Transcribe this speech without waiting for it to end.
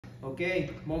Okay,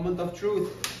 moment of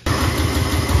truth.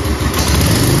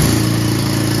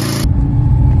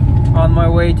 On my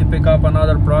way to pick up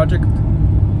another project,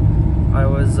 I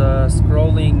was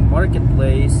scrolling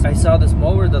Marketplace. I saw this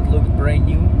mower that looked brand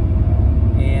new,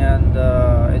 and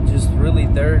it's just really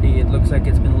dirty. It looks like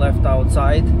it's been left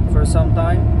outside for some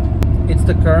time. It's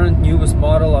the current newest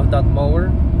model of that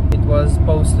mower. It was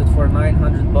posted for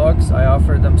 900 bucks. I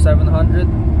offered them 700,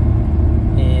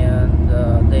 and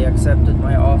they accepted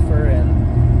my offer,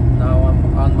 and now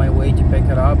I'm on my way to pick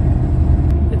it up.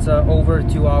 It's a over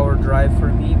 2-hour drive for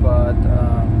me, but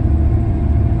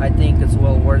I think it's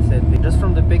well worth it. Just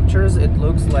from the pictures, it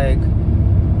looks like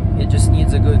it just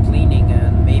needs a good cleaning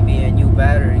and maybe a new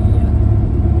battery,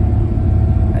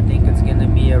 and I think it's gonna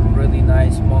be a really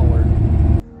nice mower.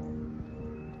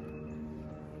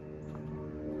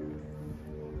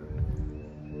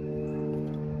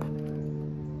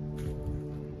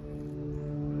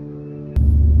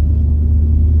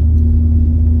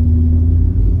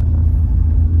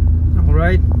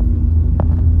 Alright,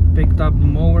 picked up the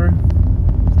mower.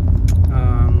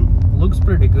 Looks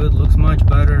pretty good, looks much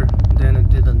better than it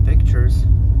did in pictures.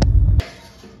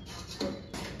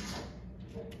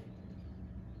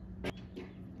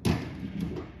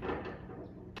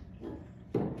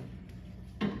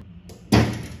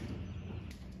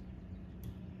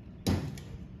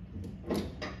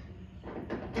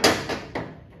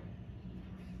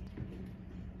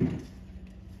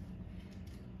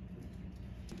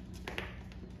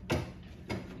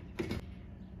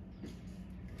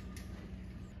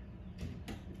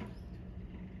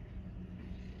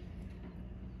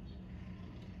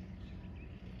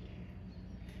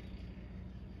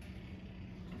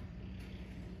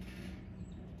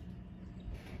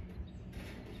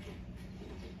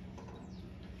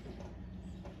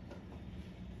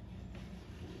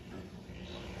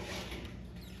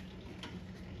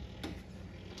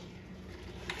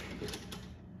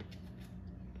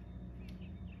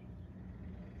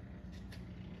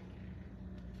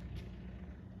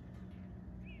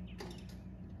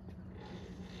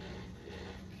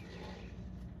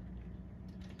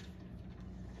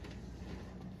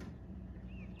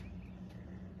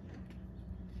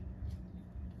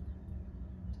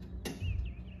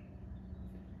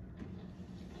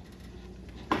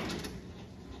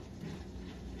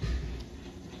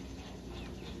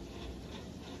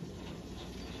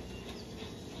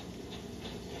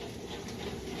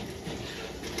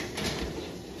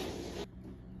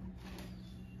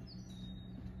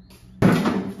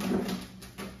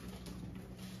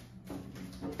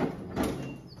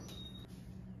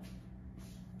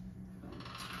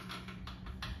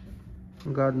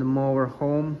 Got the mower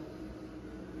home,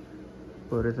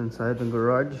 put it inside the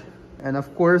garage, and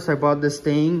of course I bought this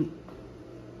thing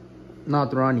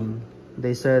not running.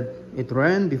 They said it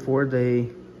ran before they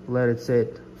let it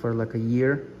sit for like a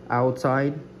year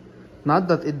outside. Not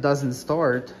that it doesn't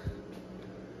start,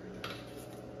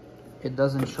 it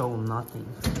doesn't show nothing,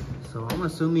 so I'm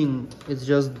assuming it's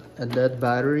just a dead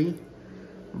battery,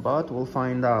 but we'll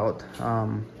find out.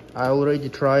 I already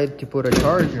tried to put a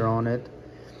charger on it,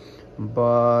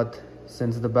 but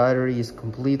since the battery is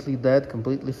completely dead,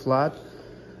 completely flat,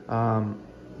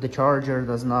 the charger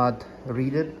does not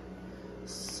read it.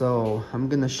 So I'm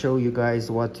gonna show you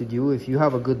guys what to do if you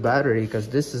have a good battery, because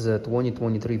this is a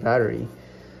 2023 battery,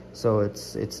 so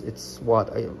it's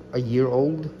what, a year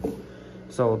old,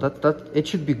 so that it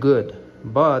should be good.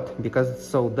 But because it's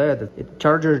so dead,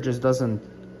 charger just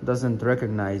doesn't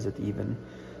recognize it even.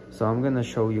 So I'm gonna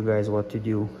show you guys what to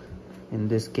do in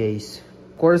this case.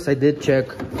 Of course, I did check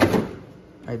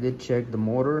the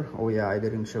motor. Oh yeah, I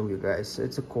didn't show you guys.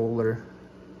 It's a Kohler,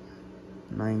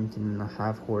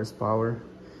 19.5 horsepower.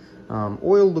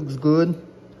 Oil looks good.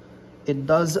 It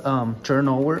does turn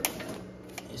over,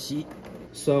 you see.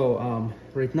 So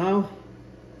right now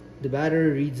the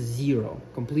battery reads 0,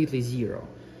 completely 0.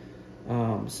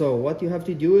 So what you have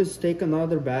to do is take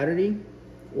another battery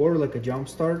or like a jump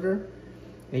starter,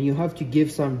 and you have to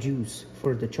give some juice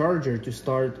for the charger to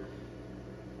start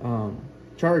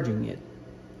charging it.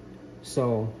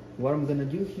 So what I'm gonna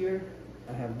do here,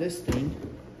 I have this thing.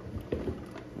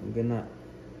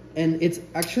 And it's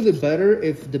actually better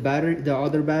if the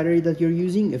other battery that you're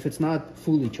using, if it's not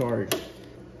fully charged.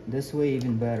 This way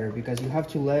even better, because you have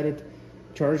to let it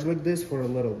charge like this for a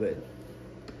little bit.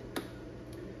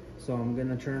 So I'm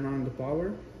gonna turn on the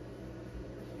power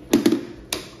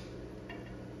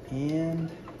and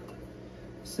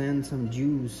send some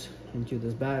juice into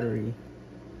this battery,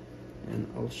 and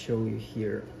I'll show you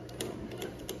here.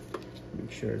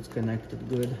 Make sure it's connected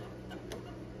good.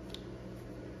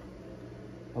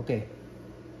 Okay,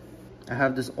 I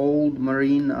have this old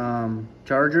marine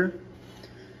charger,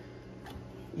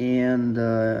 and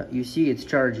you see it's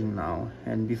charging now.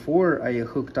 And before I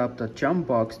hooked up the jump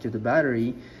box to the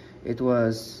battery, it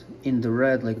was in the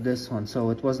red like this one, so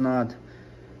it was not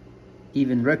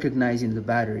even recognizing the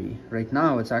battery. Right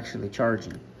now it's actually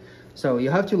charging. So you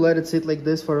have to let it sit like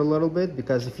this for a little bit,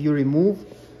 because if you remove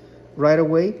right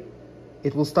away,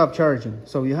 it will stop charging.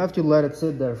 So you have to let it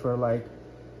sit there for like,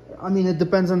 I mean, it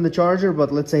depends on the charger,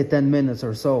 but let's say 10 minutes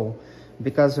or so,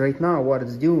 because right now what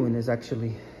it's doing is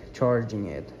actually charging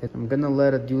it. I'm gonna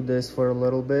let it do this for a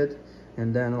little bit,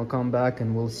 and then I'll come back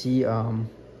and we'll see if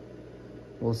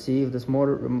this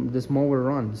mower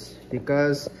runs.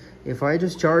 Because if I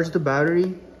just charge the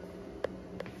battery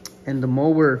and the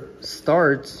mower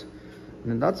starts,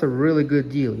 then that's a really good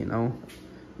deal, you know.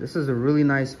 This is a really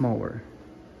nice mower,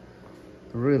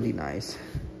 really nice.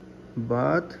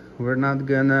 But we're not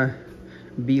gonna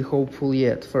be hopeful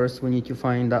yet. First we need to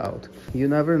find out. You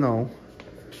never know,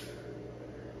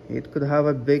 it could have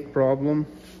a big problem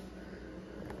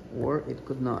or it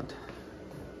could not.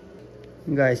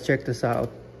 Guys, check this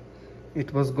out.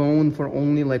 It was going for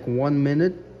only like 1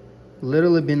 minute.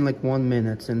 Literally been like 1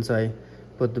 minute since I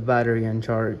put the battery on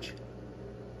charge,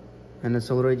 and it's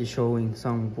already showing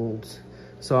some volts.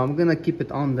 So I'm gonna keep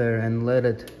it on there and let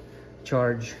it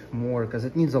charge more, because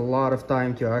it needs a lot of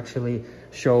time to actually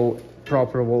show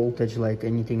proper voltage, like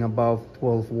anything above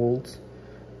 12 volts.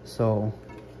 So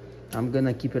I'm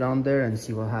gonna keep it on there and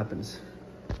see what happens.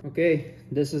 Okay,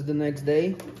 this is the next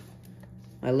day.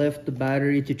 I left the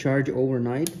battery to charge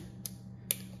overnight.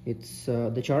 It's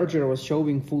the charger was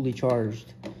showing fully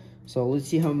charged. So let's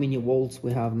see how many volts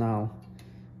we have now.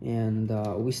 And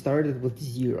we started with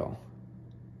 0.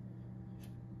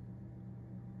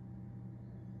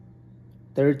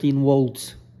 13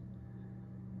 volts.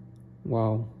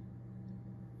 Wow.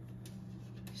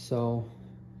 So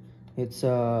it's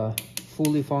a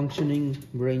fully functioning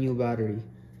brand new battery.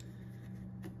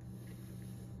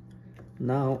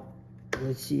 Now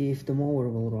let's see if the mower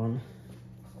will run.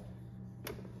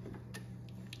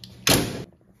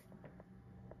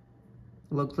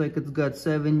 Looks like it's got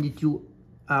 72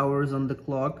 hours on the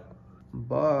clock,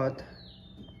 but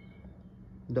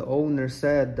the owner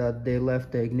said that they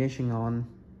left the ignition on,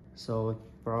 so it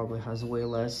probably has way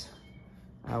less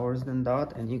hours than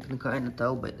that, and you can kind of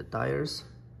tell by the tires.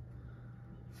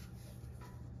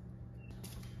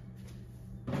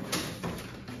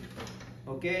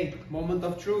 Okay, moment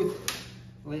of truth.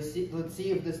 Let's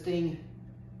see if this thing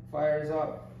fires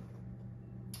up.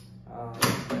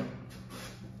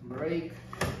 Brake,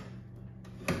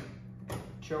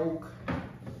 choke.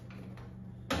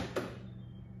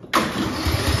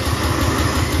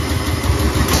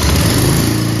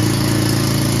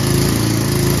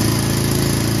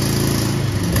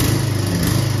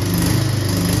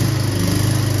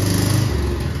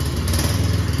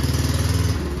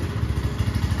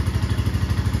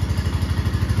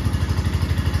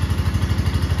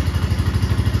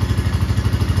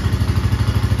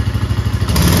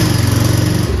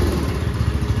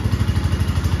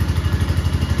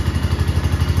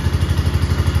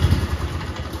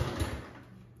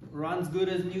 Runs good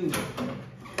as new.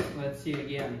 Let's see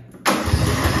again.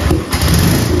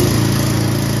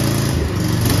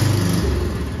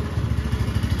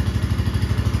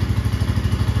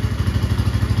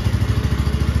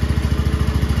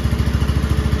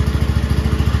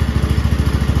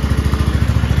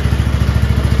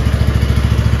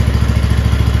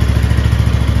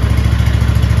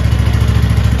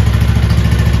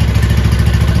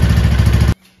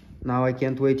 Now I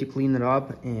can't wait to clean it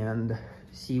up and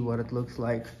see what it looks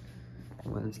like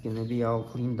when it's gonna be all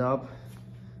cleaned up.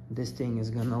 This thing is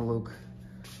gonna look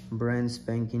brand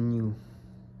spanking new.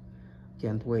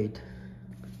 Can't wait.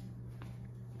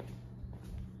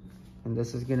 And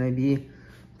this is gonna be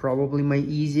probably my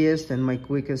easiest and my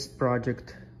quickest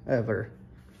project ever,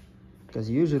 because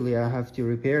usually I have to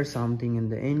repair something in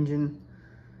the engine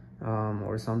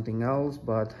or something else,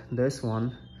 but this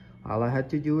one, all I had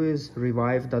to do is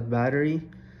revive that battery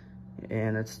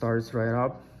and it starts right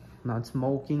up, not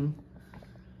smoking,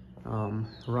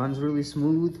 runs really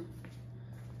smooth.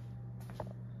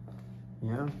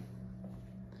 Yeah,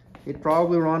 it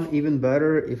probably run even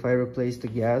better if I replace the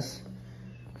gas,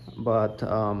 but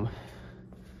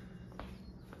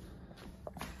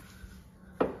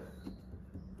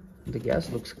the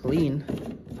gas looks clean,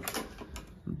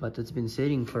 but it's been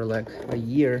sitting for like a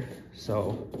year,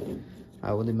 so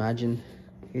I would imagine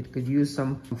it could use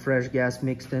some fresh gas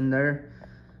mixed in there,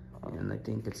 and I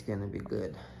think it's gonna be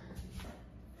good.